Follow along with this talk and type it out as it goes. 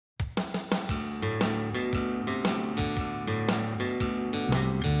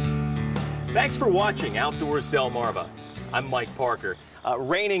Thanks for watching Outdoors Delmarva. I'm Mike Parker.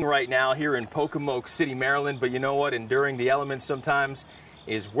 Raining right now here in Pocomoke City, Maryland, but you know what? Enduring the elements sometimes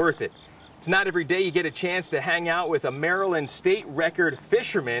is worth it. It's not every day you get a chance to hang out with a Maryland state record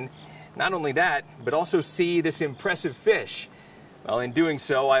fisherman. Not only that, but also see this impressive fish. Well, in doing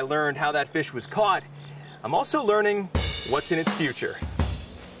so, I learned how that fish was caught. I'm also learning what's in its future.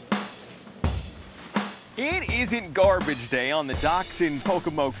 It isn't garbage day on the docks in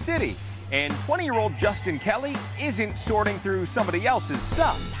Pocomoke City, and 20-year-old Justin Kelly isn't sorting through somebody else's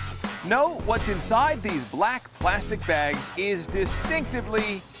stuff. No, what's inside these black plastic bags is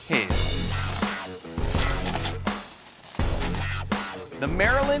distinctively his. The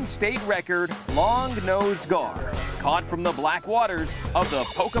Maryland state record long-nosed gar, caught from the black waters of the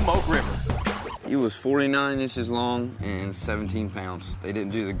Pocomoke River. He was 49 inches long and 17 pounds. They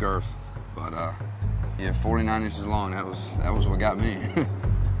didn't do the girth, but yeah, 49 inches long, that was what got me.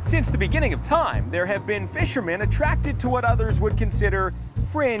 Since the beginning of time, there have been fishermen attracted to what others would consider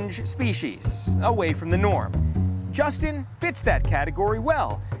fringe species, away from the norm. Justin fits that category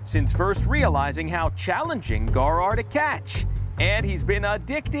well, since first realizing how challenging gar are to catch. And he's been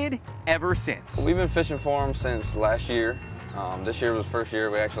addicted ever since. We've been fishing for them since last year. This year was the first year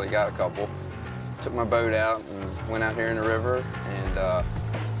we actually got a couple. Took my boat out and went out here in the river, and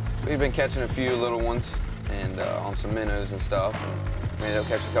we've been catching a few little ones and on some minnows and stuff. And we ended up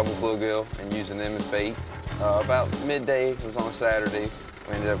catching a couple bluegill and using them as bait. About midday, it was on a Saturday,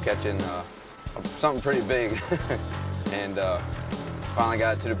 we ended up catching something pretty big. And finally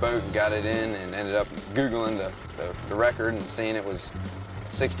got it to the boat and got it in, and ended up Googling the record and seeing it was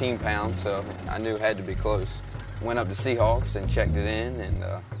 16 pounds, so I knew it had to be close. Went up to Seahawks and checked it in, and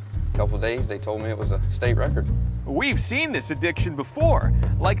a couple of days they told me it was a state record. We've seen this addiction before,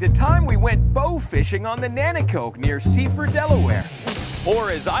 like the time we went bow fishing on the Nanticoke near Seaford, Delaware.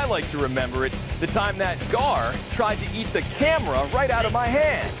 Or as I like to remember it, the time that gar tried to eat the camera right out of my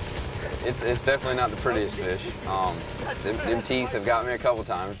hand. It's definitely not the prettiest fish. Them teeth have got me a couple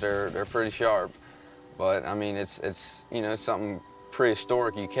times. They're pretty sharp, but I mean it's you know, something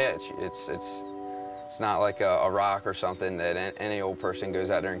prehistoric you catch. It's not like a rock or something that any old person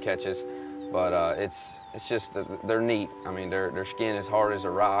goes out there and catches, but it's just they're neat. I mean their skin is hard as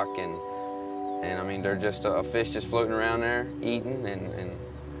a rock, and I mean they're just a fish just floating around there eating, and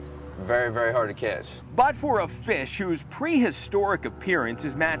very, very hard to catch. But for a fish whose prehistoric appearance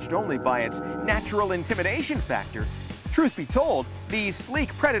is matched only by its natural intimidation factor, truth be told, these sleek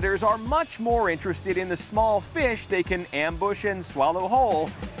predators are much more interested in the small fish they can ambush and swallow whole,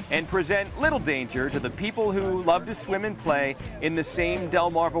 and present little danger to the people who love to swim and play in the same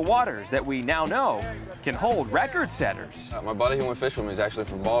Delmarva waters that we now know can hold record setters. My buddy who went fishing with me is actually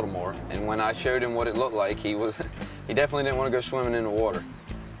from Baltimore, and when I showed him what it looked like, he definitely didn't want to go swimming in the water.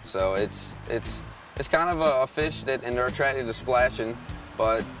 So it's kind of a fish that, and they're attracted to splashing,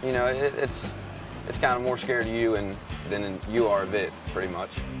 but you know it's kind of more scared of you than you are of it, pretty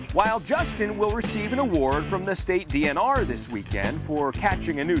much. While Justin will receive an award from the state DNR this weekend for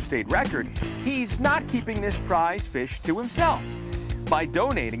catching a new state record, he's not keeping this prize fish to himself. By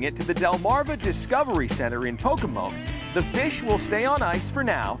donating it to the Delmarva Discovery Center in Pocomoke, the fish will stay on ice for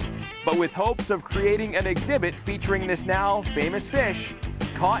now, but with hopes of creating an exhibit featuring this now famous fish,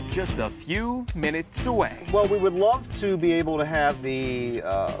 caught just a few minutes away. Well, we would love to be able to have the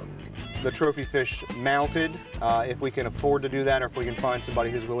trophy fish mounted if we can afford to do that, or if we can find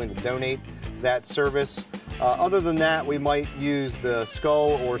somebody who's willing to donate that service. Other than that, we might use the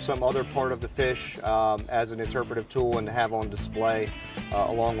skull or some other part of the fish as an interpretive tool and have on display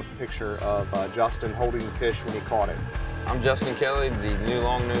along with a picture of Justin holding the fish when he caught it. I'm Justin Kelly, the new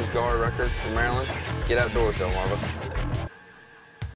long-nosed gar record from Maryland. Get outdoors, Delmarva.